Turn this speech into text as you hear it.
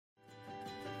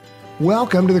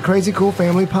Welcome to the Crazy Cool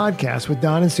Family Podcast with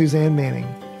Don and Suzanne Manning.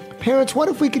 Parents, what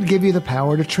if we could give you the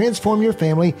power to transform your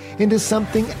family into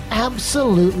something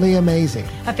absolutely amazing?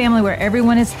 A family where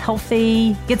everyone is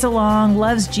healthy, gets along,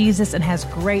 loves Jesus, and has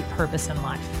great purpose in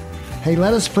life. Hey,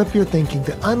 let us flip your thinking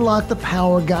to unlock the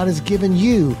power God has given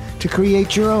you to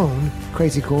create your own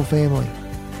Crazy Cool family.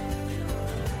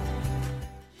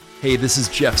 Hey, this is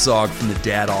Jeff Zog from the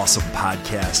Dad Awesome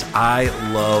podcast. I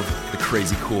love the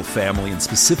Crazy Cool family, and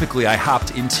specifically I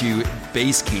hopped into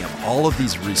Basecamp, all of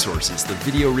these resources, the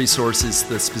video resources,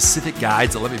 the specific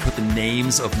guides that let me put the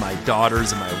names of my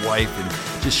daughters and my wife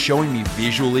and just showing me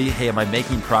visually, hey, am I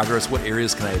making progress? What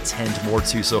areas can I attend more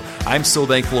to? So I'm so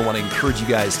thankful. I want to encourage you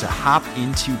guys to hop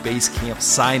into Basecamp,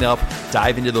 sign up,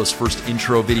 dive into those first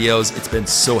intro videos. It's been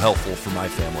so helpful for my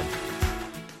family.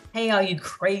 Hey, all you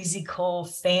crazy cool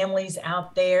families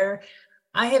out there.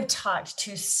 I have talked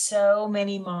to so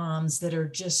many moms that are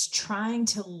just trying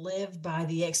to live by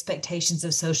the expectations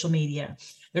of social media.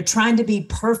 They're trying to be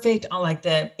perfect on like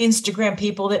the Instagram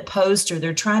people that post, or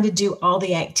they're trying to do all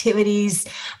the activities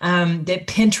that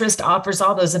Pinterest offers,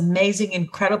 all those amazing,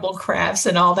 incredible crafts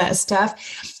and all that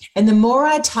stuff. And the more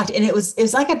I talked, and it was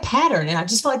like a pattern. And I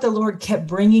just felt like the Lord kept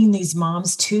bringing these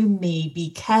moms to me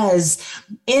because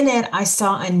in it, I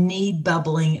saw a need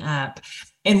bubbling up.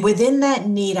 And within that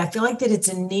need, I feel like that it's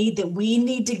a need that we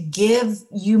need to give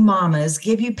you mamas,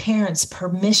 give you parents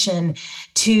permission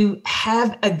to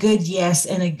have a good yes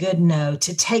and a good no,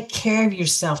 to take care of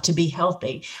yourself, to be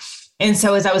healthy. And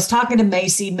so as I was talking to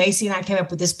Macy and I came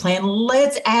up with this plan.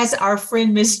 Let's ask our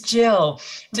friend, Miss Jill,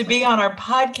 to be on our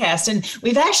podcast. And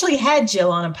we've actually had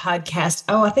Jill on a podcast.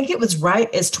 Oh, I think it was right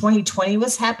as 2020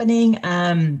 was happening.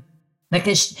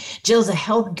 Because Jill's a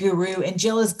health guru, and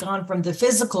Jill has gone from the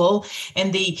physical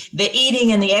and the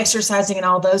eating and the exercising and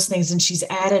all those things. And she's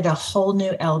added a whole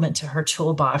new element to her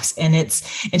toolbox. And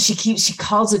she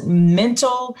calls it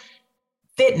mental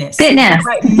fitness.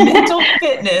 Right. Mental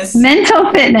fitness.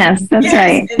 Mental fitness. That's yes.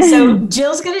 Right. And so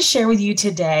Jill's going to share with you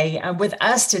today, with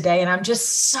us today. And I'm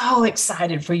just so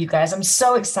excited for you guys. I'm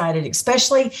so excited,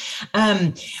 especially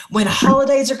when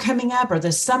holidays are coming up or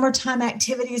the summertime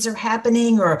activities are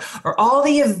happening or all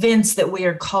the events that we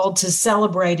are called to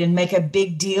celebrate and make a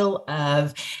big deal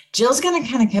of. Jill's going to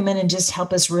kind of come in and just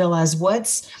help us realize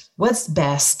what's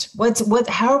best,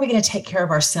 how are we going to take care of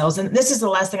ourselves? And this is the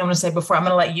last thing I'm going to say before I'm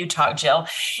going to let you talk, Jill,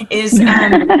 is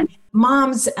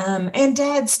moms and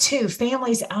dads too,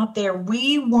 families out there.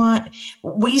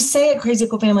 We say at Crazy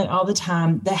Cool Family all the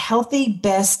time,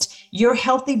 your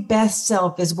healthy best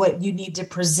self is what you need to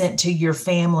present to your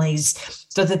families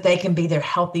so that they can be their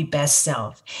healthy best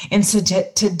self. And so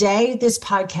today, this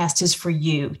podcast is for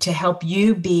you, to help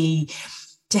you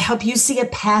see a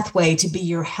pathway to be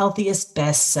your healthiest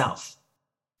best self.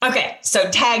 Okay, so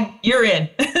Tag, you're in.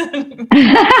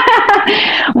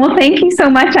 Well, thank you so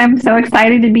much. I'm so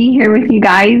excited to be here with you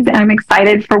guys. I'm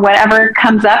excited for whatever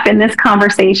comes up in this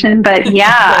conversation. But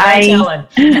yeah,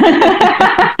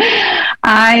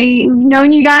 I've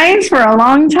known you guys for a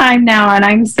long time now, and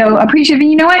I'm so appreciative. And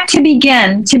you know what? To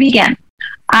begin,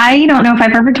 I don't know if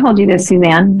I've ever told you this,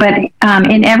 Suzanne, but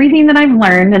in everything that I've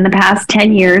learned in the past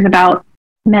 10 years about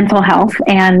mental health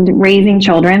and raising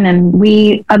children, and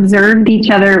we observed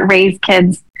each other raise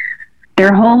kids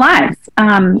their whole lives.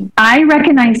 I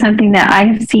recognize something that I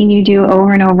have seen you do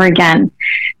over and over again.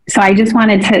 So I just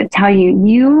wanted to tell you,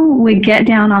 you would get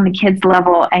down on the kids'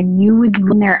 level and you would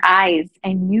look in their eyes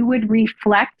and you would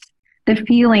reflect the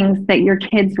feelings that your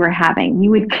kids were having. You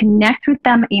would connect with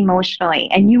them emotionally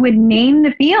and you would name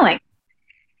the feeling.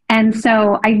 And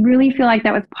so I really feel like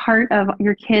that was part of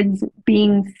your kids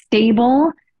being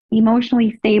stable,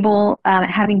 emotionally stable,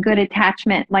 having good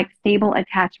attachment, like stable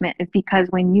attachment, is because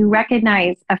when you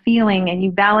recognize a feeling and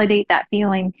you validate that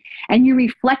feeling and you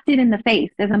reflect it in the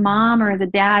face as a mom or as a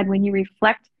dad, when you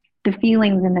reflect the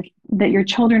feelings that your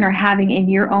children are having in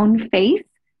your own face,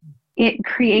 it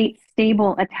creates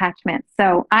stable attachment.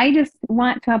 So I just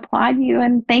want to applaud you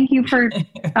and thank you for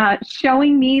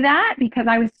showing me that, because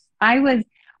I was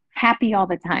happy all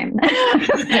the time.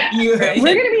 We're going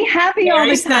to be happy all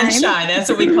the time. Sunshine. That's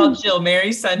what we call Jill,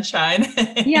 Mary Sunshine.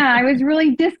 Yeah, I was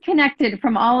really disconnected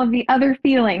from all of the other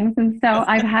feelings. And so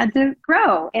I've had to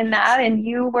grow in that. And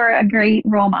you were a great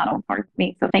role model for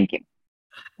me. So thank you.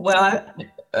 Well,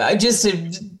 just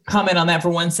to comment on that for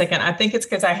 1 second, I think it's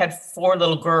because I had 4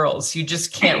 little girls. You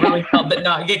just can't really help but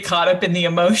not get caught up in the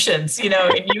emotions, and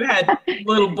you had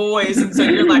little boys. And so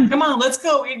you're like, come on, let's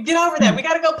go. Get over that. We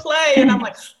got to go play. And I'm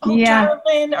like,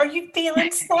 darling, are you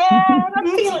feeling sad? I'm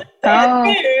feeling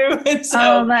sad too. And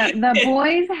so, the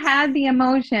boys had the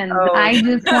emotions. I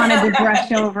just wanted to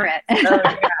brush over it.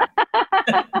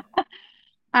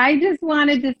 I just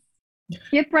wanted to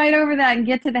skip right over that and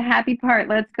get to the happy part.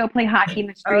 Let's go play hockey in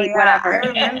the street, whatever. I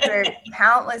remember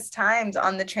countless times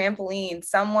on the trampoline,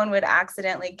 someone would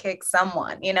accidentally kick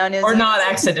someone, and it was or not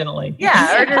accidentally.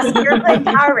 Yeah, or just you're playing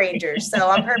Power Rangers, so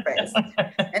on purpose.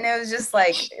 And it was just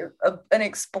like an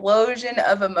explosion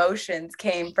of emotions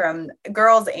came from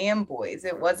girls and boys.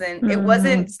 It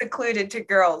wasn't secluded to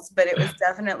girls, but it was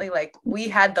definitely like we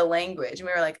had the language and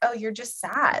we were like, oh, you're just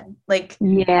sad. Like,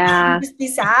 yeah, just be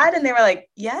sad. And they were like,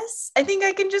 yes, I think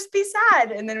I can just be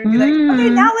sad. And then we'd be like, okay,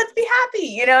 now let's be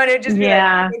happy, and it just be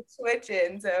like switch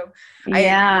in. So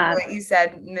I what you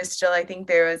said, Miss Jill, I think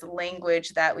there was language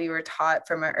that we were taught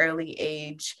from an early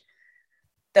age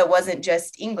that wasn't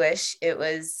just English, it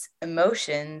was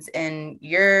emotions. And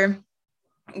your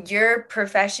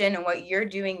profession and what you're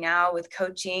doing now with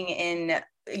coaching and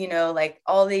like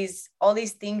all these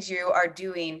things you are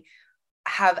doing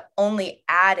have only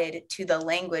added to the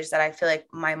language that I feel like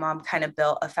my mom kind of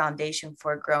built a foundation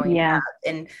for growing up.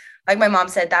 And like my mom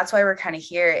said, that's why we're kind of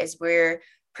here, is we're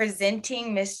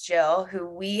presenting Miss Jill, who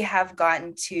we have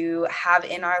gotten to have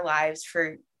in our lives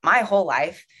for my whole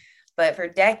life, but for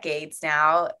decades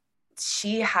now.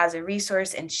 She has a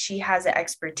resource and she has an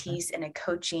expertise in a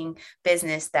coaching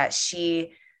business that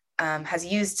she has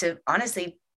used to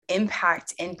honestly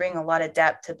impact and bring a lot of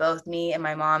depth to both me and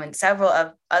my mom and several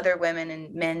of other women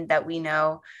and men that we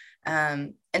know.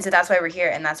 And so that's why we're here.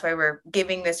 And that's why we're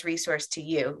giving this resource to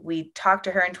you. We talked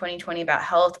to her in 2020 about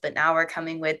health, but now we're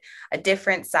coming with a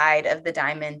different side of the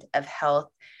diamond of health.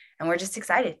 And we're just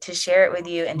excited to share it with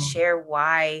you and share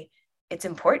why it's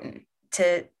important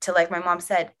to, like my mom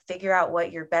said, figure out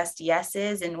what your best yes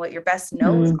is and what your best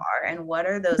no's are and what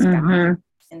are those boundaries.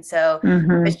 And so,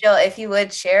 Ms. Jill, if you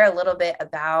would share a little bit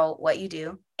about what you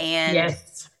do and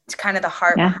it's kind of the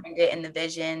heart behind it and the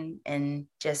vision and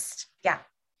just,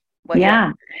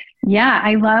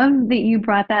 I love that you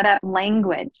brought that up,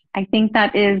 language. I think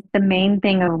that is the main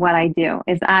thing of what I do,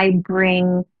 is I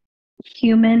bring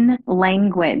human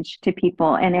language to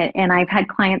people. And I've had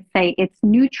clients say it's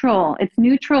neutral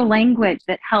language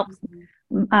that helps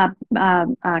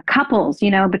couples,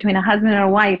 between a husband and a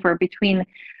wife, or between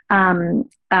parents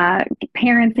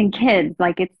and kids.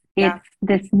 Like it's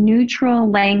this neutral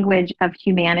language of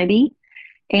humanity.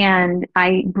 And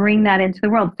I bring that into the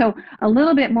world. So a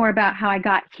little bit more about how I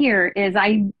got here is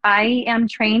I am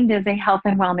trained as a health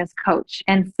and wellness coach.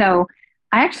 And so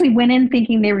I actually went in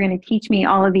thinking they were going to teach me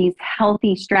all of these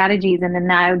healthy strategies, and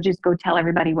then I would just go tell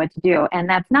everybody what to do. And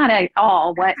that's not at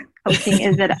all what coaching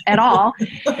is at all.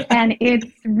 And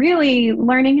it's really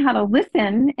learning how to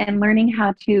listen and learning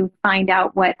how to find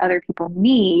out what other people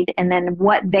need and then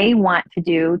what they want to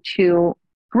do to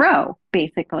grow,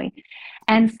 basically.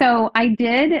 And so I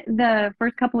did the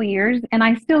first couple of years, and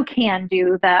I still can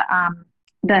do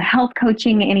the health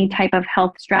coaching, any type of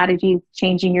health strategies,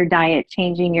 changing your diet,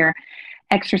 changing your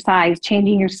exercise,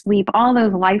 changing your sleep, all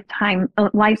those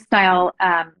lifestyle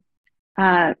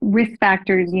risk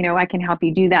factors, I can help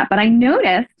you do that. But I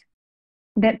noticed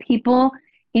that people,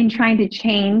 in trying to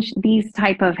change these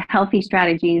type of healthy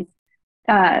strategies,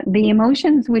 the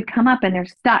emotions would come up and they're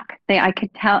stuck. I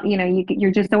could tell,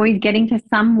 you're just always getting to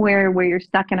somewhere where you're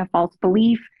stuck in a false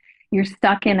belief. You're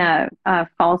stuck in a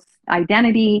false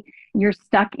identity. You're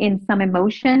stuck in some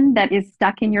emotion that is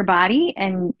stuck in your body,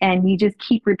 and you just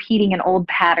keep repeating an old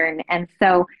pattern. And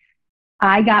so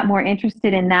I got more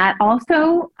interested in that.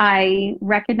 Also, I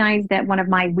recognized that one of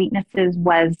my weaknesses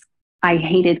was I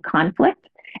hated conflict,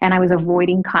 and I was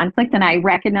avoiding conflict, and I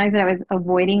recognized that I was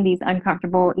avoiding these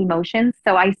uncomfortable emotions.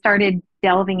 So I started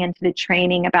delving into the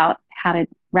training about how to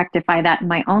rectify that in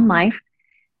my own life.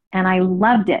 And I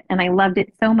loved it. And I loved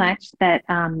it so much that,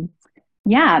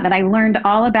 that I learned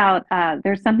all about,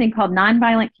 there's something called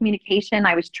nonviolent communication.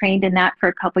 I was trained in that for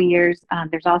a couple of years.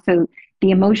 There's also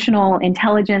the emotional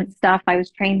intelligence stuff. I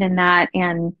was trained in that.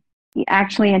 And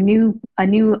actually a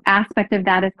new aspect of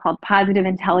that is called positive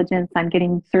intelligence. I'm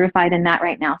getting certified in that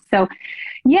right now. So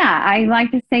I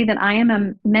like to say that I am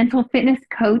a mental fitness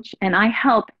coach, and I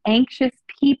help anxious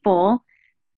people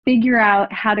figure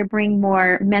out how to bring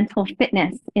more mental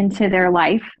fitness into their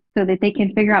life so that they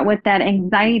can figure out what that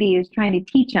anxiety is trying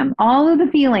to teach them. All of the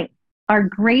feelings are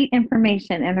great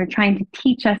information, and they're trying to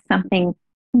teach us something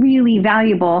really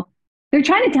valuable. They're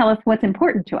trying to tell us what's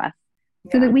important to us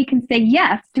so that we can say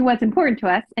yes to what's important to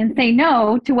us and say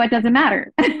no to what doesn't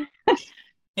matter.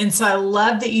 And so I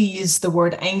love that you use the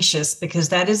word anxious, because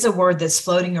that is a word that's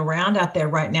floating around out there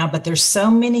right now. But there's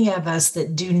so many of us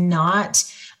that do not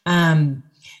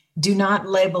do not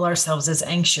label ourselves as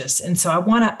anxious. And so I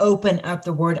want to open up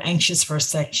the word anxious for a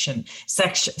second.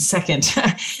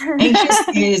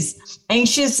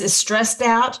 Anxious is stressed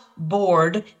out,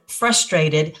 bored,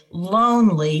 frustrated,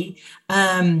 lonely.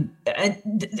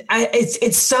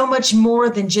 It's so much more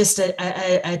than just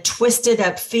a twisted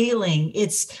up feeling.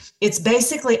 It's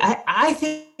basically, I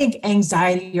think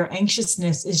anxiety or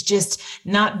anxiousness is just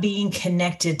not being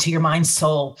connected to your mind,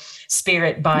 soul,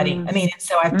 spirit, body. I mean,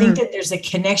 so I think that there's a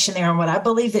connection there. And what I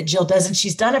believe that Jill does, and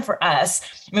she's done it for us.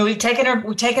 I mean, we've taken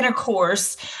her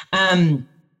course,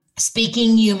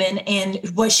 Speaking Human. And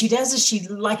what she does is she,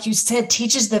 like you said,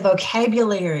 teaches the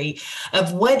vocabulary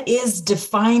of what is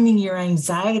defining your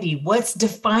anxiety, what's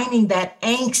defining that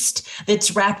angst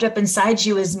that's wrapped up inside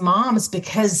you as moms,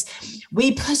 because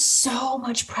we put so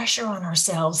much pressure on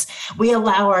ourselves. We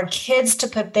allow our kids to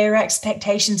put their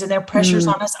expectations and their pressures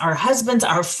on us, our husbands,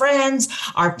 our friends,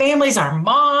 our families, our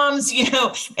moms,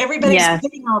 everybody's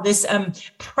putting all this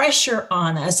pressure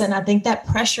on us. And I think that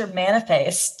pressure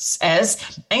manifests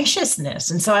as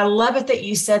anxiousness. And so I love it that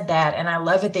you said that. And I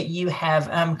love it that you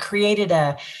have created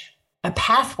a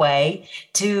pathway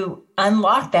to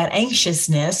unlock that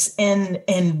anxiousness and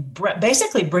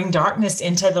basically bring darkness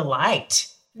into the light.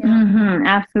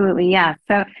 Absolutely. Yeah.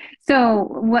 So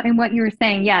what you were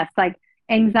saying, yes, like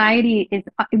anxiety is,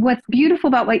 what's beautiful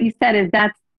about what you said is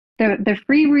that's the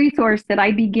free resource that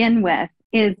I begin with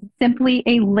is simply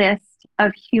a list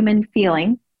of human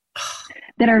feelings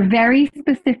that are very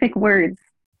specific words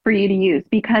for you to use,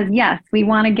 because yes, we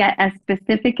want to get as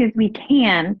specific as we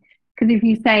can. Because if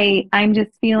you say, I'm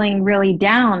just feeling really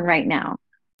down right now,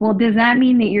 well, does that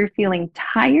mean that you're feeling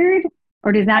tired,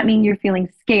 or does that mean you're feeling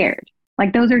scared?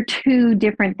 Like those are two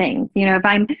different things. If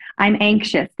I'm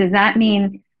anxious, does that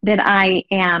mean that I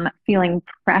am feeling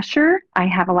pressure? I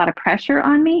have a lot of pressure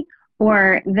on me,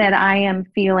 or that I am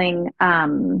feeling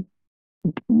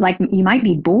like you might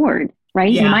be bored,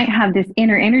 right? Yeah. You might have this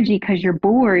inner energy because you're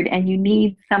bored and you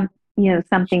need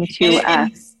something to.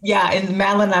 And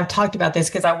Madeline and I've talked about this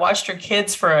because I watched her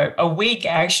kids for a week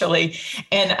actually,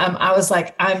 and I was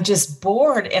like, I'm just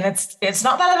bored, and it's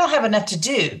not that I don't have enough to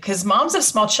do, because moms of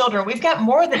small children, they've got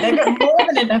more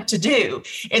than enough to do.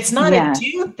 It's not a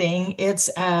do thing. It's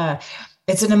an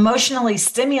emotionally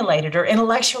stimulated or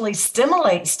intellectually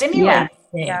stimulated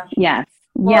thing. Yes.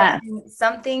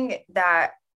 Something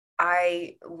that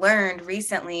I learned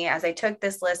recently as I took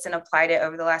this list and applied it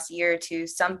over the last year or two,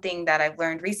 something that I've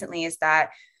learned recently is that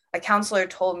a counselor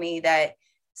told me that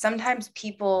sometimes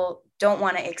people don't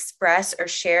want to express or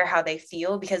share how they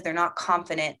feel because they're not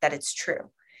confident that it's true.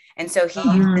 And so he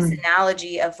used this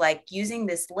analogy of like using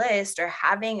this list or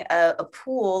having a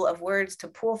pool of words to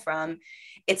pull from.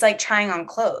 It's like trying on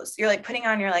clothes. You're like putting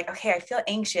on, you're like, okay, I feel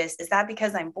anxious. Is that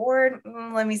because I'm bored?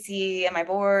 Let me see. Am I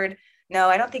bored? No,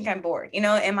 I don't think I'm bored.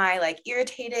 Am I like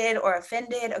irritated or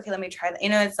offended? Okay, let me try that.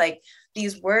 It's like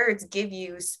these words give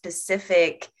you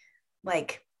specific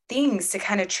like things to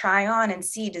kind of try on and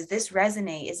see, does this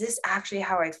resonate? Is this actually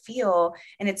how I feel?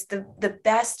 And it's the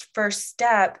best first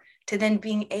step to then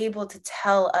being able to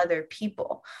tell other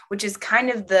people, which is kind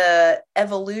of the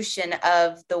evolution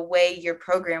of the way your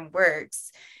program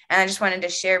works. And I just wanted to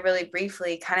share really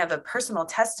briefly kind of a personal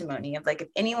testimony of like, if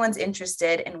anyone's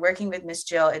interested in working with Miss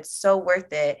Jill, it's so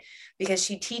worth it, because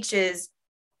she teaches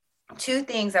two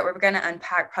things that we're going to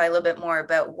unpack probably a little bit more.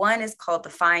 But one is called the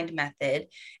FIND method.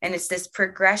 And it's this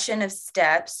progression of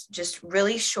steps, just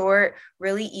really short,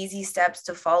 really easy steps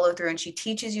to follow through. And she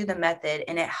teaches you the method,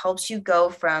 and it helps you go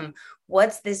from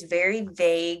what's this very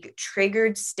vague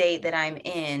triggered state that I'm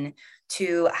in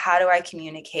to how do I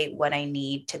communicate what I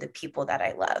need to the people that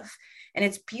I love. And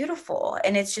it's beautiful.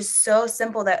 And it's just so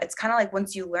simple that it's kind of like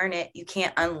once you learn it, you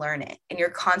can't unlearn it. And you're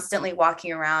constantly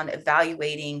walking around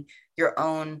evaluating your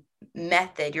own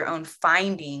method, your own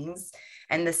findings.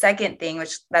 And the second thing,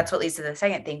 which that's what leads to the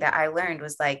second thing that I learned,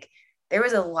 was like, there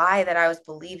was a lie that I was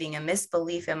believing, a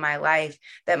misbelief in my life,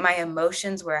 that my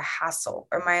emotions were a hassle,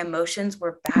 or my emotions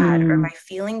were bad, or my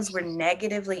feelings were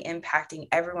negatively impacting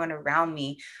everyone around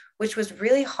me, which was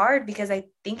really hard because I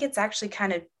think it's actually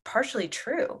kind of partially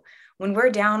true. When we're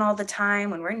down all the time,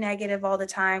 when we're negative all the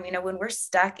time, when we're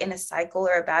stuck in a cycle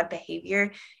or a bad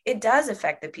behavior, it does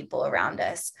affect the people around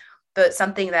us. But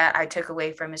something that I took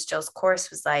away from Ms. Jill's course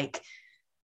was like,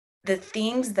 the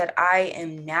things that I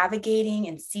am navigating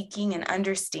and seeking and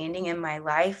understanding in my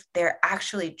life, they're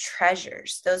actually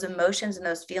treasures. Those emotions and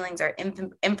those feelings are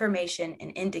information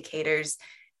and indicators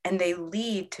and they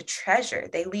lead to treasure.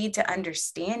 They lead to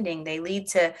understanding. They lead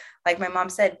to, like my mom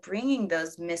said, bringing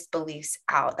those misbeliefs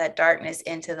out, that darkness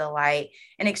into the light,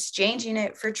 and exchanging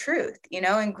it for truth,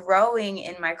 and growing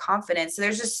in my confidence. So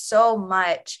there's just so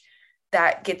much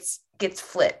that gets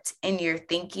flipped in your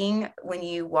thinking when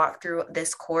you walk through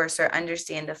this course or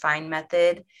understand the FIND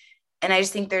method. And I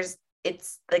just think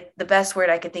it's like the best word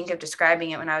I could think of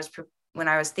describing it when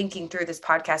I was thinking through this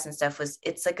podcast and stuff was,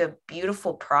 it's like a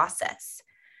beautiful process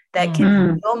that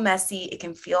can feel messy. It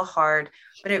can feel hard,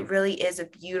 but it really is a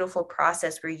beautiful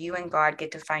process where you and God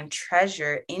get to find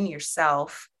treasure in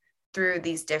yourself through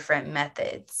these different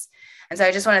methods. And so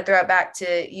I just want to throw it back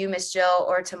to you, Miss Jill,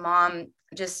 or to Mom.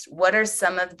 Just what are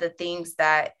some of the things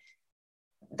that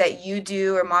you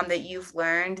do, or Mom, that you've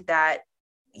learned that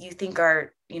you think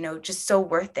are, just so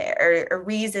worth it, or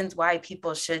reasons why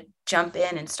people should jump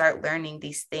in and start learning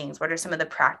these things? What are some of the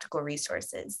practical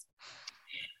resources?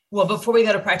 Well, before we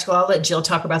go to practical, I'll let Jill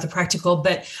talk about the practical,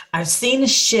 but I've seen a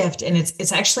shift, and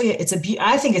it's actually,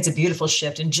 I think it's a beautiful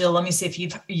shift. And Jill, let me see if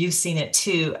you've seen it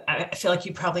too. I feel like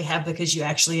you probably have, because you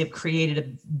actually have created a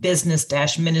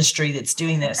business-ministry that's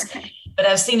doing this. Okay. But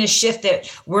I've seen a shift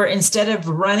that we're, instead of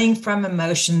running from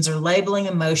emotions or labeling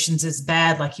emotions as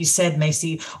bad, like you said,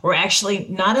 Macy, we're actually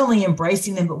not only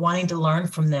embracing them, but wanting to learn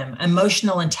from them.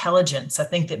 Emotional intelligence. I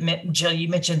think that Jill, you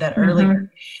mentioned that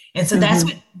earlier. And so that's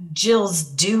what Jill's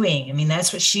doing. I mean,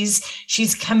 that's what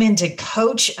she's come in to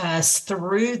coach us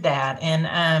through that. And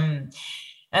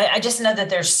I just know that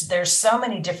there's so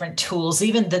many different tools,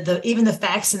 even the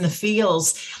facts and the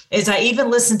feels. As I even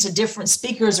listen to different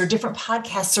speakers or different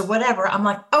podcasts or whatever, I'm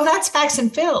like, oh, that's facts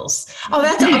and feels. Oh,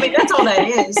 that's all that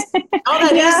is. All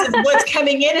that is what's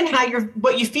coming in and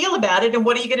what you feel about it, and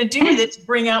what are you going to do with it to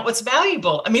bring out what's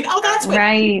valuable. I mean, that's what,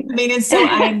 right. I mean, and so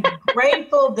I'm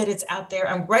grateful that it's out there.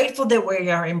 I'm grateful that we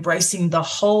are embracing the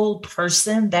whole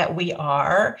person that we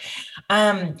are.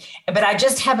 But I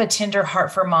just have a tender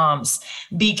heart for moms,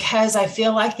 because I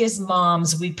feel like as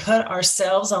moms, we put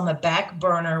ourselves on the back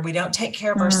burner. We don't take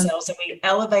care of ourselves, and we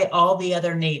elevate all the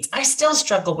other needs. I still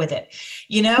struggle with it.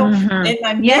 In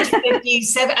my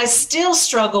mid-50s, I still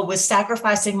struggle with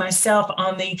sacrificing myself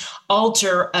on the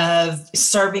altar of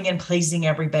serving and pleasing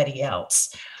everybody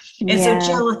else. And so,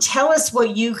 Jill, tell us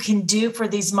what you can do for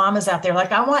these mamas out there.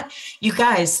 Like, I want you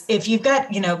guys, if you've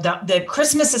got, the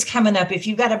Christmas is coming up, if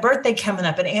you've got a birthday coming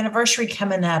up, an anniversary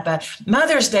coming up, a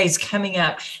Mother's Day's coming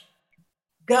up,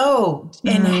 go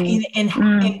and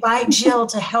invite Jill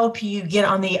to help you get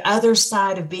on the other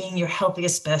side of being your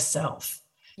healthiest, best self.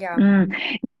 Yeah.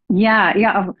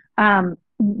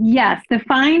 Yes, the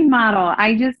FIND model.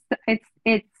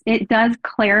 It does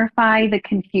clarify the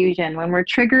confusion. When we're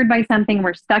triggered by something,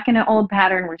 we're stuck in an old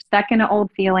pattern, we're stuck in an old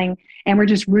feeling, and we're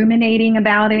just ruminating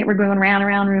about it. We're going round and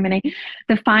round ruminating.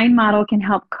 The FIND model can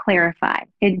help clarify.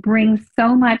 It brings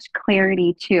so much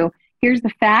clarity to, here's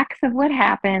the facts of what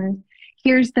happened.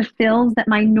 Here's the fills that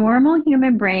my normal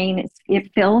human brain,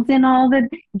 it fills in all the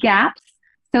gaps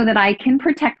so that I can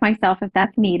protect myself if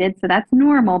that's needed. So that's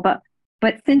normal. But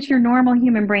since your normal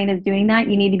human brain is doing that,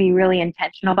 you need to be really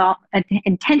intentional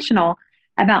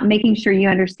about making sure you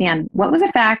understand what was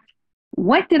a fact,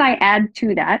 what did I add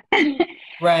to that,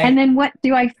 right? And then what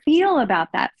do I feel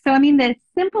about that? So, I mean, the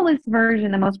simplest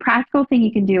version, the most practical thing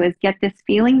you can do is get this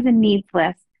feelings and needs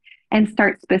list and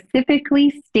start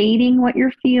specifically stating what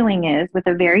your feeling is with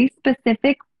a very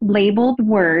specific labeled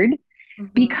word,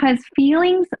 because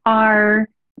feelings are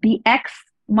the X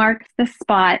marks the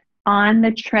spot on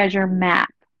the treasure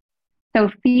map. So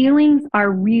feelings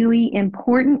are really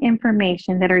important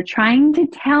information that are trying to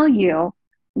tell you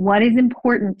what is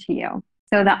important to you.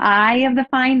 So the I of the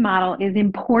FIND model is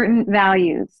important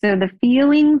values. So the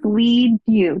feelings lead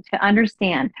you to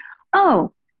understand,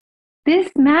 oh,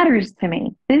 this matters to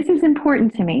me. This is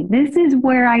important to me. This is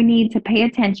where I need to pay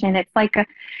attention. It's like a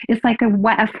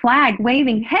flag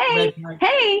waving. Hey,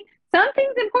 hey,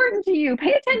 something's important to you.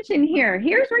 Pay attention here.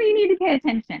 Here's where you need to pay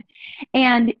attention.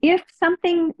 And if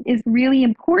something is really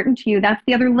important to you, that's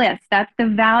the other list. That's the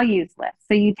values list.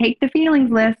 So you take the feelings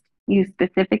list, you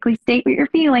specifically state what you're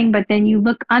feeling, but then you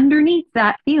look underneath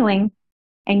that feeling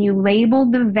and you label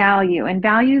the value. And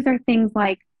values are things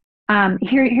like,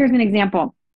 here's an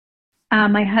example.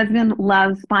 My husband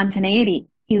loves spontaneity.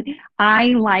 I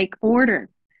like order.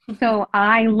 So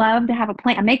I love to have a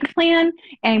plan. I make a plan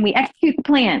and we execute the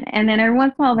plan. And then every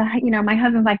once in a while, my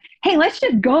husband's like, hey, let's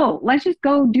just go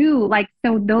do.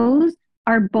 So those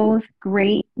are both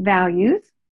great values.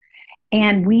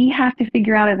 And we have to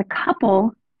figure out as a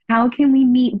couple, how can we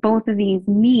meet both of these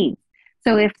needs?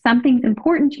 So if something's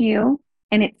important to you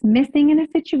and it's missing in a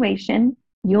situation,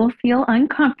 you'll feel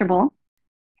uncomfortable.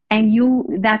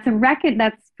 And that's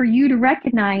for you to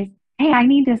recognize, hey, I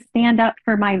need to stand up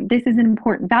for this is an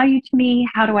important value to me.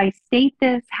 How do I state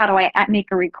this? How do I make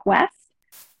a request?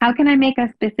 How can I make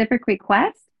a specific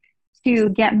request to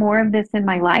get more of this in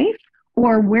my life?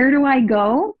 Or where do I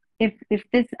go if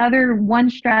this other one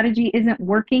strategy isn't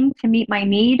working to meet my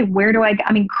need? Where do I go?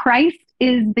 I mean, Christ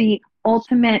is the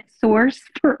ultimate source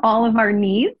for all of our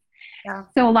needs. Yeah.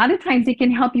 So a lot of times it can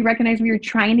help you recognize where you're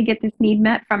trying to get this need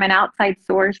met from an outside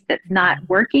source that's not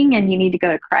working, and you need to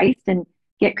go to Christ and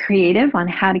get creative on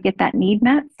how to get that need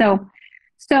met. So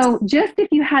just if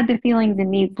you had the feelings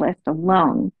and needs list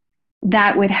alone,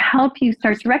 that would help you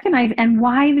start to recognize, and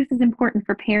why this is important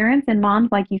for parents and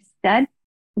moms, like you said.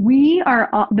 We are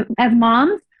all, as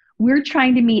moms, we're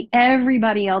trying to meet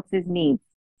everybody else's needs.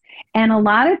 And a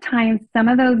lot of times, some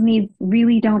of those needs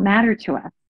really don't matter to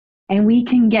us. And we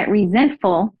can get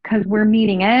resentful because we're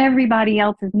meeting everybody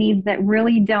else's needs that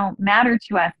really don't matter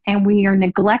to us. And we are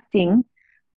neglecting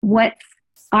what's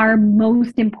our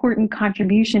most important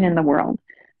contribution in the world.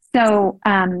 So,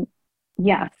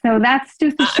 so that's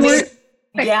just a short.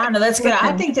 That's good.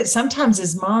 I think that sometimes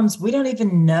as moms, we don't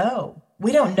even know.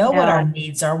 We don't know what our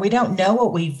needs are. We don't know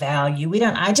what we value.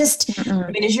 I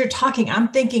mean, as you're talking, I'm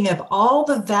thinking of all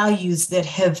the values that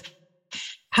have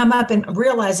come up and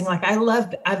realizing, like,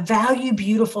 I value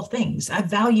beautiful things.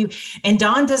 And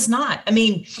Don does not. I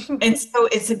mean, and so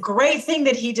it's a great thing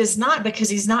that he does not, because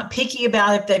he's not picky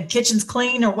about if the kitchen's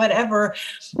clean or whatever.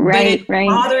 Right. But it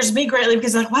bothers me greatly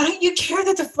because, like, why don't you care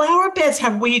that the flower beds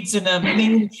have weeds in them? I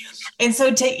mean, and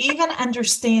so to even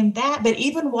understand that, but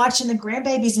even watching the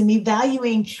grandbabies and me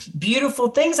valuing beautiful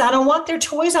things, I don't want their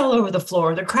toys all over the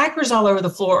floor, their crackers all over the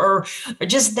floor, or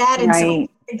just that. And so I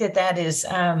think that is,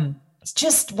 it's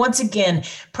just, once again,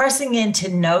 pressing in to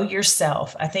know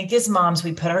yourself. I think as moms,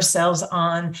 we put ourselves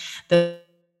on the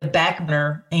back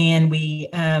burner, and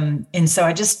so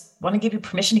I just want to give you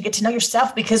permission to get to know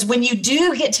yourself, because when you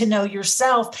do get to know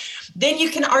yourself, then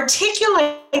you can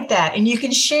articulate that and you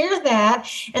can share that,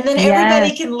 and then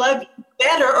everybody can love you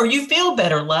better, or you feel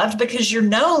better loved because you're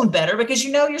known better, because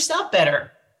you know yourself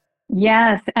better.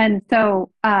 Yes. And so,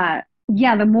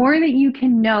 the more that you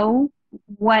can know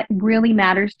what really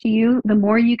matters to you, the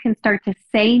more you can start to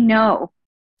say no.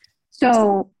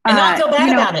 So, and not feel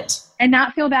bad about it. And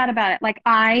not feel bad about it. Like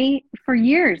for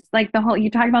years, like you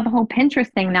talk about the whole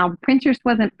Pinterest thing. Now, Pinterest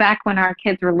wasn't back when our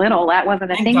kids were little. That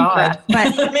wasn't a thing for us.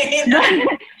 But,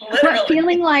 but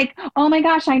feeling like, oh my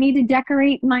gosh, I need to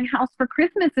decorate my house for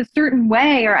Christmas a certain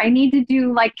way, or I need to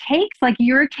do like cakes. Like,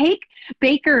 you're a cake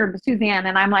baker, Suzanne.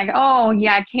 And I'm like, oh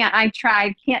yeah, can't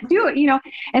do it,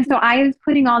 And so I was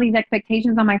putting all these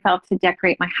expectations on myself to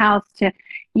decorate my house, to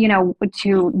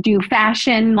do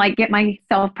fashion, like get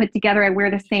myself put together. I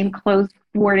wear the same clothes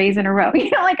 4 days in a row.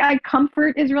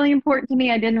 Comfort is really important to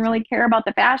me. I didn't really care about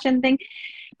the fashion thing,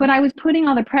 but I was putting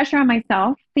all the pressure on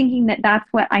myself, thinking that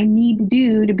that's what I need to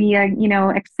do to be a,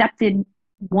 accepted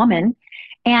woman.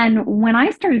 And when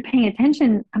I started paying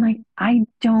attention, I'm like, I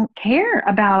don't care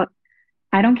about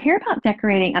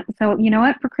decorating. So you know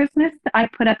what? For Christmas, I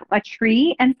put up a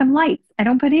tree and some lights. I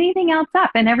don't put anything else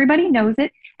up, and everybody knows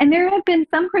it. And there have been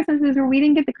some Christmases where we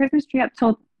didn't get the Christmas tree up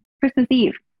till Christmas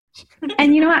Eve.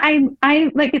 And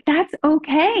I like, that's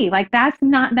okay. Like, that's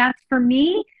for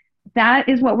me, that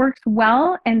is what works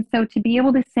well. And so to be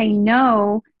able to say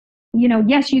no,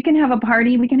 yes, you can have a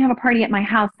party. We can have a party at my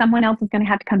house. Someone else is going to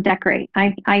have to come decorate.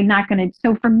 I'm not going to.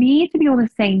 So for me to be able to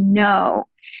say no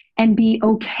and be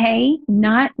okay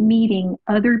not meeting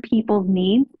other people's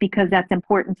needs because that's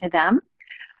important to them,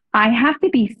 I have to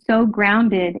be so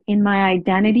grounded in my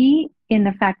identity, in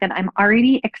the fact that I'm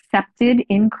already accepted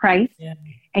in Christ,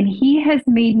 and He has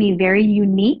made me very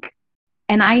unique,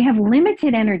 and I have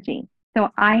limited energy. So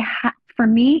for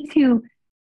me to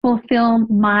fulfill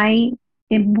my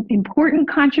important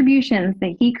contributions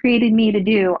that He created me to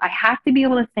do, I have to be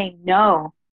able to say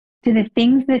no to the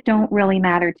things that don't really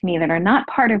matter to me, that are not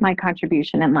part of my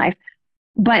contribution in life.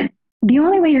 But the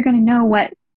only way you're going to know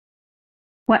what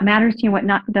matters to you and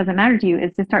what doesn't matter to you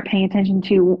is to start paying attention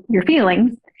to your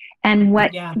feelings and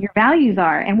what your values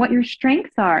are and what your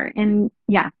strengths are. And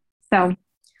and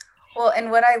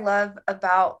what I love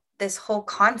about this whole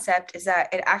concept is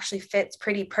that it actually fits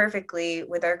pretty perfectly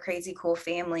with our Crazy Cool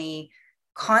Family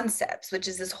concepts, which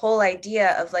is this whole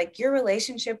idea of like your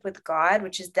relationship with God,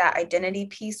 which is that identity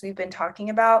piece we've been talking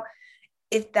about.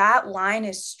 If that line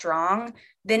is strong,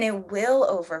 then it will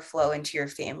overflow into your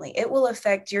family. It will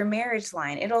affect your marriage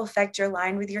line. It'll affect your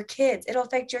line with your kids. It'll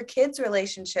affect your kids'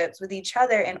 relationships with each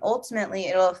other. And ultimately,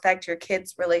 it'll affect your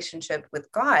kids' relationship with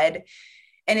God.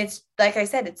 And it's, like I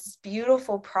said, it's this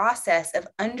beautiful process of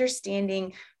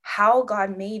understanding how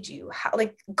God made you, how,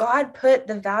 like, God put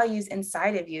the values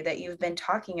inside of you that you've been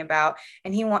talking about,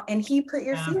 and he put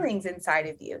your feelings inside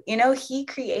of you. You know, he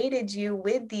created you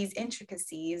with these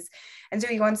intricacies. And so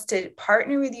he wants to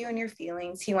partner with you in your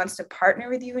feelings. He wants to partner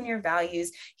with you in your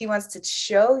values. He wants to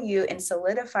show you and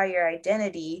solidify your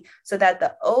identity so that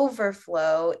the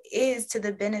overflow is to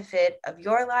the benefit of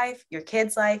your life, your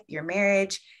kids' life, your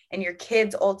marriage, and your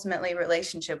kids' ultimately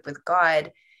relationship with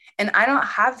God. And I don't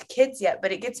have kids yet,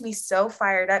 but it gets me so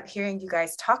fired up hearing you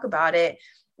guys talk about it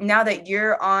now that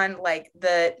you're on like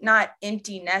the not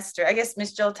empty nester. I guess,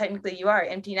 Miss Jill, technically you are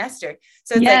empty nester.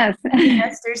 So it's yes. like empty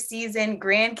nester season,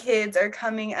 grandkids are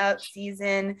coming up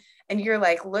season, and you're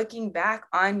like looking back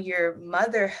on your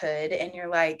motherhood and you're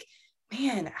like,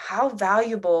 man, how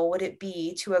valuable would it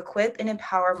be to equip and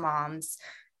empower moms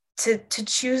to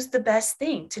choose the best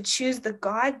thing, to choose the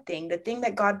God thing, the thing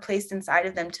that God placed inside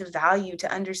of them to value,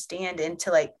 to understand, and to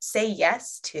like say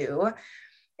yes to.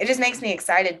 It just makes me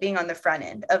excited being on the front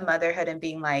end of motherhood and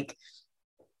being like,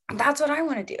 that's what I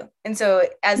want to do. And so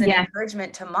as an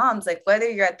encouragement to moms, like whether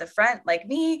you're at the front like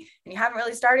me and you haven't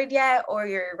really started yet, or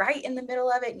you're right in the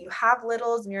middle of it and you have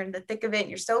littles and you're in the thick of it and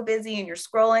you're so busy and you're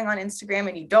scrolling on Instagram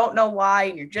and you don't know why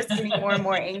and you're just getting more and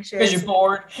more anxious. Because you're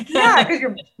bored. Yeah, because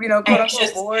you're, quote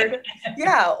unquote bored.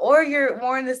 Yeah. Or you're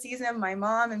more in the season of my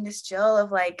mom and Miss Jill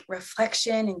of like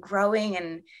reflection and growing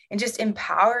and just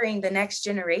empowering the next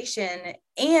generation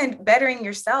and bettering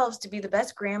yourselves to be the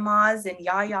best grandmas and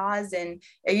yayas. And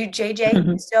are you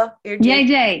JJ still? You're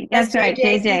JJ. That's right,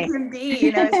 JJ. You can be,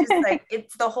 it's just like,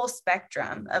 it's the whole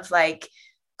spectrum of like,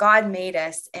 God made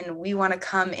us and we want to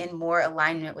come in more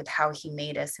alignment with how he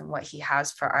made us and what he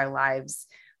has for our lives.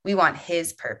 We want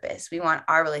his purpose. We want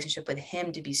our relationship with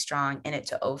him to be strong and it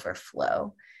to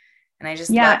overflow. And I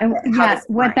just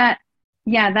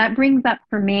that brings up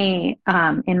for me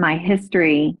in my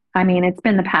history. I mean, it's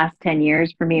been the past 10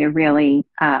 years for me to really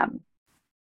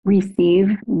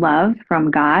receive love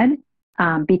from God,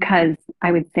 because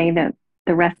I would say that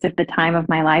the rest of the time of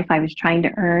my life, I was trying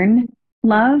to earn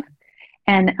love.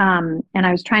 And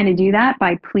I was trying to do that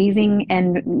by pleasing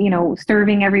and,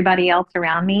 serving everybody else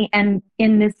around me. And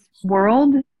in this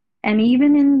world, and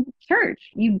even in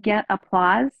church, you get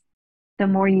applause the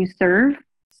more you serve.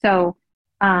 So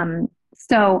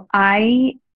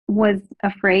I was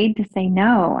afraid to say,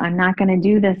 no, I'm not going to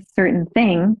do this certain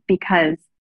thing because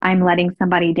I'm letting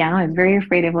somebody down. I was very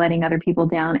afraid of letting other people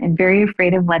down and very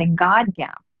afraid of letting God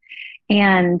down.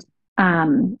 And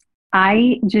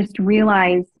I just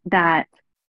realized that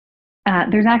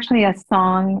there's actually a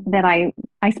song that I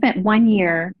spent 1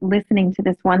 year listening to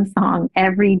this one song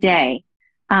every day.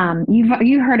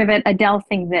 You heard of it. Adele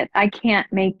sings it. I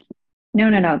can't make. No,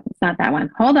 it's not that one.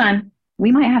 Hold on.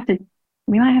 We might have to.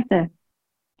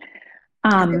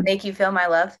 Does it make you feel my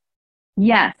love?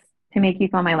 Yes, to make you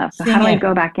feel my love. So how do I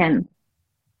go back in?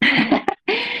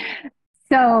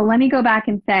 So let me go back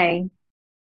and say,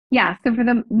 yeah. So for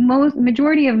the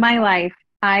majority of my life,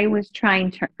 I was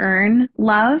trying to earn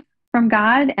love from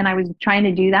God, and I was trying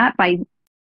to do that by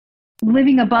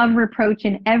living above reproach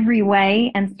in every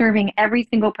way and serving every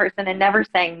single person and never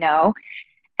saying no.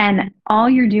 And all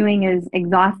you're doing is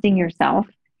exhausting yourself.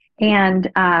 And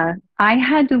I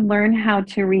had to learn how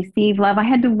to receive love. I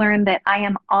had to learn that I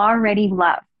am already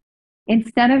loved.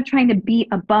 Instead of trying to be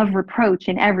above reproach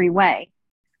in every way,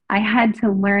 I had to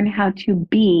learn how to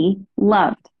be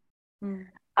loved.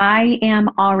 I am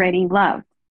already loved.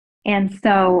 And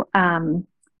so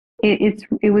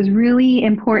it was really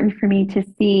important for me to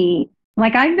see,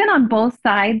 like, I've been on both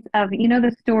sides of,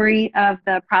 the story of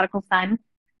the prodigal son.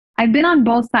 I've been on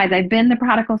both sides. I've been the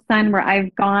prodigal son where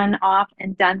I've gone off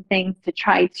and done things to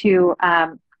try to,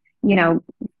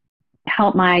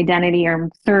 help my identity or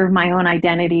serve my own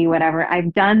identity, whatever.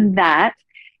 I've done that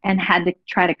and had to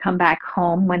try to come back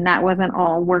home when that wasn't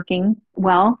all working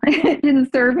well. It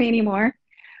didn't serve me anymore.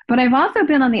 But I've also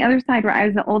been on the other side where I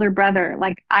was the older brother.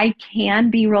 Like, I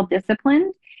can be real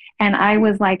disciplined. And I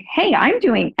was like, hey, I'm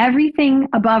doing everything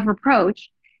above reproach.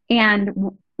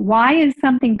 And why is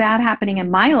something bad happening in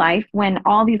my life when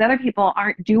all these other people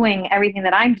aren't doing everything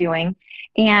that I'm doing?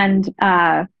 And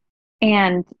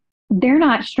they're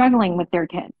not struggling with their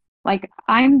kids. Like,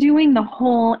 I'm doing the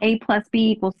whole A plus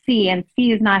B equals C, and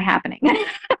C is not happening.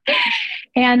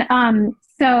 And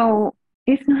so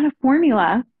it's not a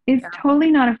formula. It's totally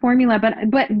not a formula,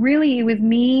 but really it was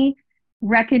me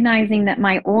recognizing that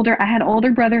I had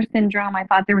older brother syndrome. I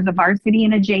thought there was a varsity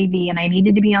and a JV, and I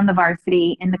needed to be on the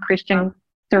varsity in the Christian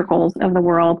circles of the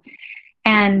world.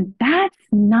 And that's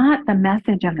not the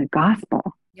message of the gospel.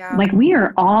 Yeah. Like, we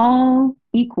are all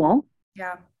equal.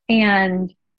 Yeah.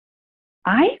 And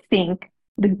I think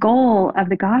the goal of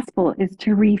the gospel is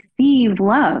to receive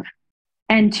love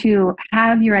and to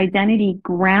have your identity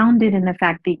grounded in the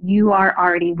fact that you are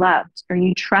already loved. Are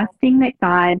you trusting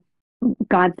that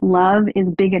God's love is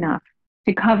big enough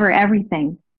to cover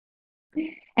everything?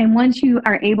 And once you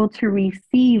are able to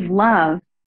receive love,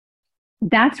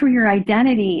 that's where your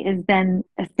identity is then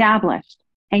established.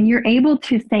 And you're able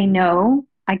to say, no,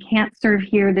 I can't serve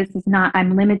here. This is not,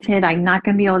 I'm limited. I'm not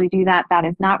going to be able to do that. That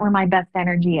is not where my best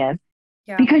energy is.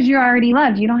 Yeah. Because you're already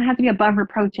loved. You don't have to be above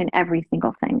reproach in every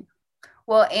single thing.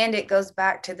 Well, and it goes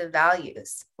back to the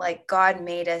values. Like God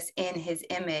made us in his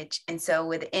image. And so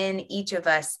within each of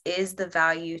us is the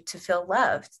value to feel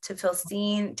loved, to feel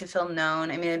seen, to feel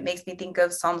known. I mean, it makes me think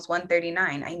of Psalms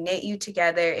 139. I knit you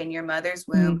together in your mother's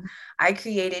womb. Mm-hmm. I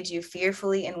created you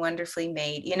fearfully and wonderfully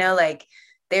made. You know, like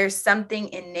there's something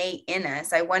innate in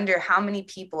us. I wonder how many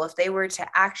people, if they were to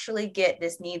actually get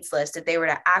this needs list, if they were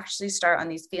to actually start on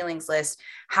these feelings lists,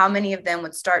 how many of them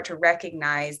would start to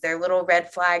recognize their little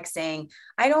red flag saying,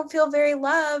 I don't feel very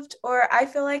loved, or I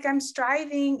feel like I'm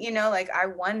striving, you know, like I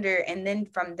wonder. And then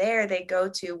from there, they go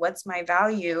to what's my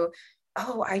value?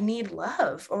 Oh, I need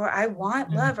love, or I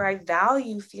want love, or I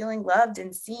value feeling loved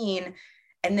and seen.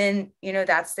 And then, you know,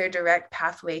 that's their direct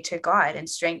pathway to God, and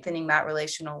strengthening that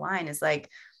relational line is like,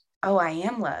 oh, I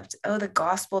am loved. Oh, the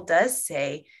gospel does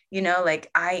say, you know, like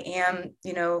I am,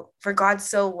 you know, for God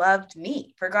so loved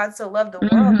me, for God so loved the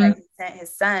world that he sent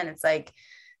his son. It's like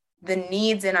the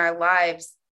needs in our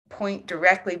lives point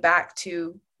directly back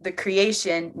to the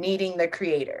creation needing the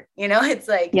creator. You know, it's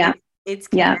like, it's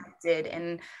connected,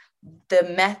 and the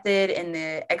method and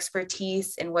the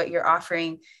expertise and what you're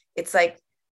offering, it's like,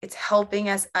 it's helping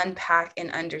us unpack and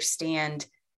understand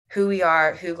who we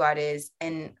are, who God is,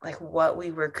 and like what we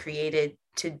were created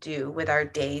to do with our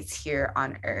days here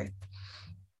on earth.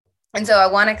 And so I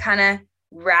want to kind of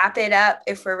wrap it up,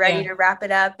 if we're ready to wrap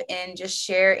it up, and just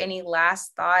share any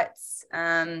last thoughts.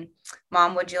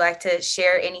 Mom, would you like to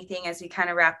share anything as we kind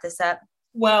of wrap this up?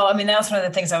 Well, I mean, that's one of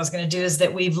the things I was going to do, is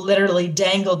that we've literally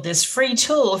dangled this free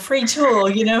tool,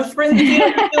 you know, everybody's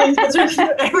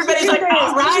like,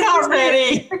 all right,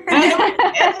 already.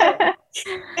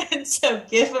 And so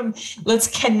let's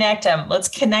connect them. Let's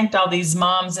connect all these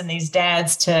moms and these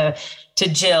dads to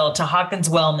Jill, to Hawkins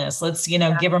Wellness. Let's, you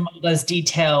know, give them all those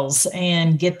details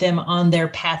and get them on their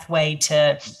pathway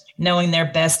to knowing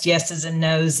their best yeses and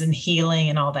nos and healing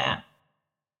and all that.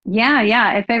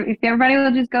 Yeah. If everybody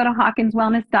will just go to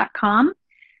hawkinswellness.com,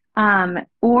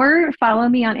 or follow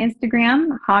me on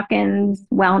Instagram, Hawkins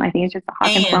Wellness. I think it's just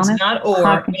Hawkins Wellness. Not or,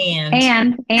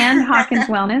 and Hawkins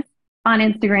Wellness on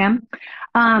Instagram.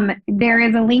 There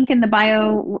is a link in the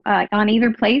bio on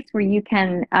either place where you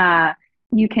can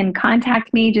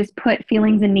contact me. Just put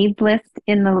feelings and needs list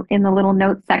in the little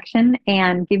notes section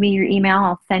and give me your email.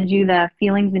 I'll send you the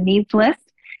feelings and needs list.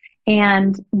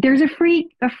 And there's a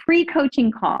free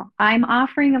coaching call. I'm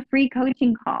offering a free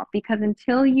coaching call because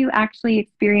until you actually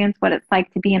experience what it's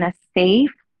like to be in a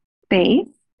safe space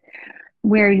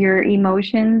where your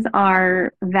emotions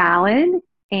are valid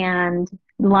and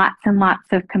lots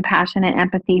of compassion and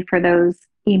empathy for those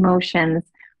emotions,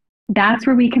 that's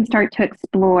where we can start to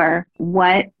explore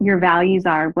what your values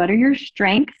are. What are your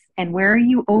strengths, and where are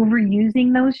you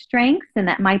overusing those strengths? And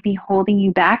that might be holding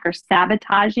you back or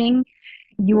sabotaging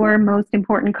your most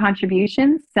important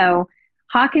contributions. So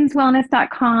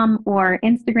hawkinswellness.com or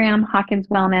Instagram, Hawkins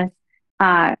Wellness.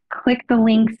 Click the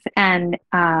links and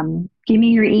give me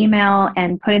your email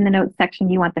and put in the notes section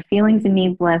you want the feelings and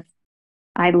needs list.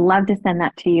 I'd love to send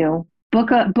that to you.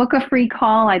 Book a free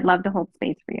call. I'd love to hold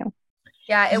space for you.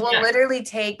 Yeah, it will literally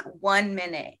take 1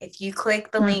 minute. If you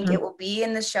click the link, it will be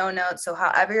in the show notes. So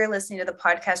however you're listening to the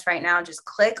podcast right now, just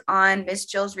click on Miss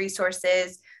Jill's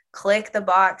resources, click the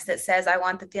box that says, I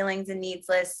want the feelings and needs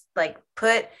list, like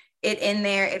put it in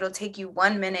there. It'll take you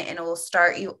 1 minute and it will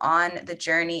start you on the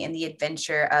journey and the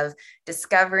adventure of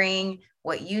discovering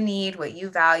what you need, what you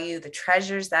value, the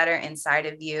treasures that are inside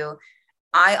of you.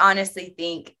 I honestly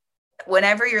think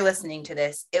whenever you're listening to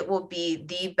this, it will be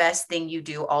the best thing you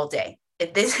do all day.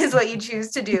 If this is what you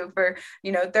choose to do for,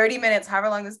 30 minutes, however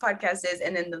long this podcast is,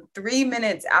 and then the 3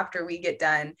 minutes after we get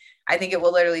done, I think it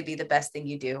will literally be the best thing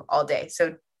you do all day.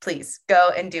 So please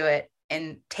go and do it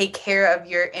and take care of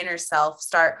your inner self.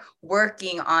 Start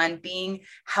working on being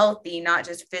healthy, not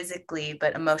just physically,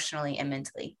 but emotionally and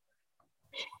mentally.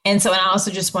 And so, and I also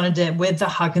just wanted to, with the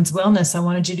Hawkins Wellness, I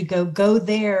wanted you to go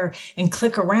there and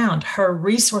click around. Her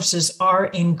resources are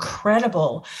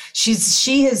incredible.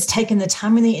 She has taken the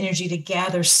time and the energy to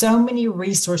gather so many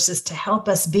resources to help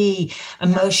us be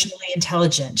emotionally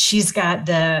intelligent. She's got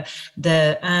the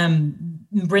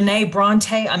Brene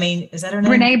Bronte. I mean, is that her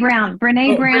name? Brene Brown.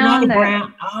 Brene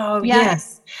Brown. Oh,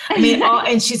 yes. I mean,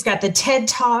 and she's got the TED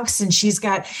Talks, and she's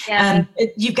got,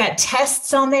 you've got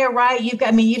tests on there, right? You've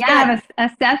got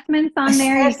assessments on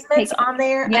there. Assessments on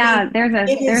there. Yeah, there's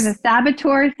a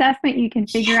saboteur assessment. You can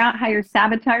figure out how you're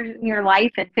sabotaging your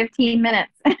life in 15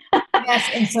 minutes. Yes,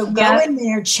 and so go in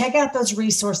there, check out those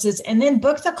resources, and then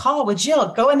book the call with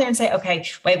Jill. Go in there and say, okay,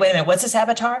 wait a minute, what's a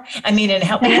saboteur? I mean, and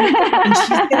help me.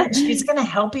 And she's going to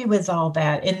help you with all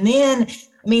that. And then,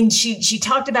 I mean, she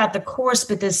talked about the course,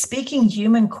 but the Speaking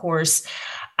Human course,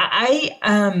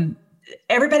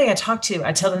 everybody I talk to,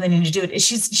 I tell them they need to do it.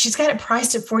 She's got it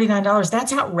priced at $49.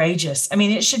 That's outrageous. I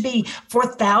mean, it should be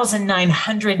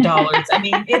 $4,900. I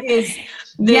mean, it is.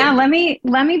 Let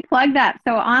me plug that.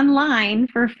 So online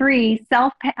for free,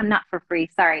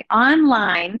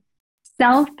 online,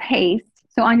 self-paced.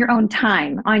 So on your own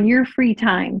time, on your free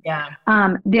time. Yeah.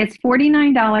 It's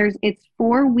 $49. It's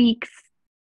 4 weeks.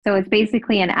 So it's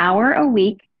basically an hour a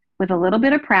week with a little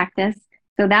bit of practice.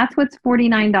 So that's what's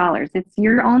 $49. It's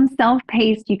your own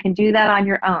self-paced. You can do that on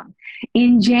your own.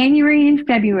 In January and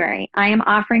February, I am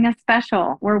offering a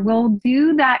special where we'll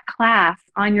do that class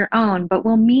on your own, but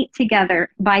we'll meet together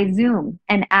by Zoom,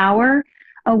 an hour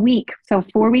a week. So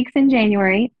 4 weeks in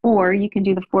January, or you can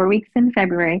do the 4 weeks in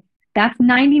February. That's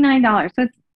 $99. So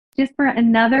it's just for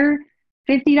another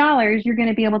 $50. You're going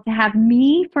to be able to have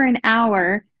me for an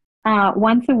hour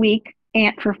once a week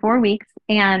and for 4 weeks.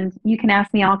 And you can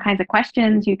ask me all kinds of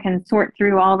questions. You can sort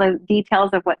through all the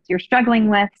details of what you're struggling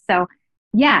with. So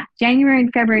yeah, January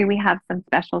and February, we have some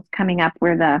specials coming up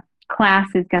where the class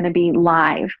is going to be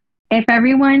live. If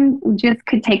everyone just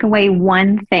could take away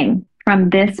one thing from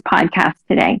this podcast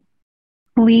today,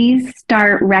 please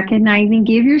start recognizing,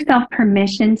 give yourself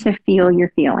permission to feel your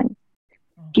feelings.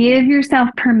 Give yourself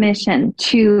permission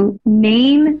to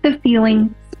name the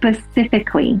feeling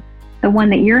specifically, the one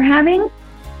that you're having,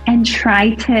 and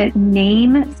try to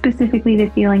name specifically the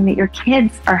feeling that your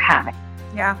kids are having.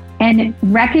 Yeah. And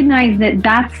recognize that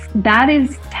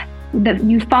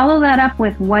you follow that up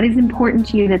with what is important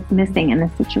to you that's missing in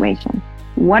this situation.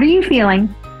 What are you feeling?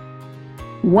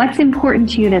 What's important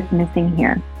to you that's missing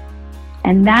here?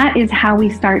 And that is how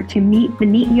we start to meet the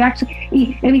need.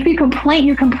 If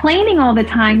you're complaining all the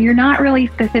time, you're not really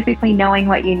specifically knowing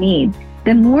what you need.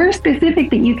 The more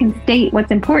specific that you can state what's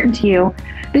important to you,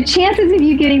 the chances of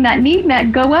you getting that need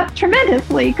met go up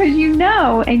tremendously because you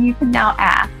know, and you can now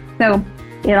ask. So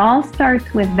it all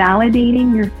starts with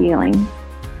validating your feelings.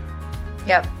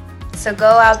 Yep. So go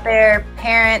out there,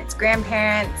 parents,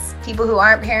 grandparents, people who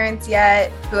aren't parents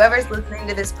yet, whoever's listening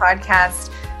to this podcast,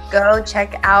 go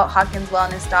check out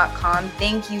hawkinswellness.com.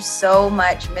 Thank you so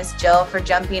much, Miss Jill, for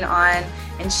jumping on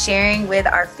and sharing with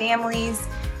our families.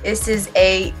 This is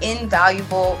an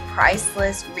invaluable,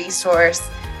 priceless resource.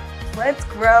 Let's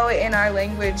grow in our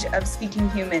language of speaking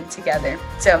human together.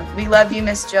 So we love you,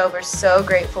 Miss Jill. We're so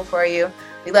grateful for you.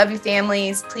 We love you,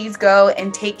 families. Please go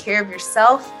and take care of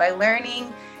yourself by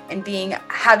learning and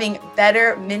having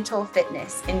better mental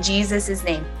fitness in Jesus'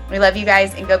 name. We love you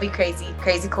guys, and go be crazy.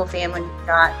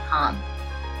 crazycoolfamily.com.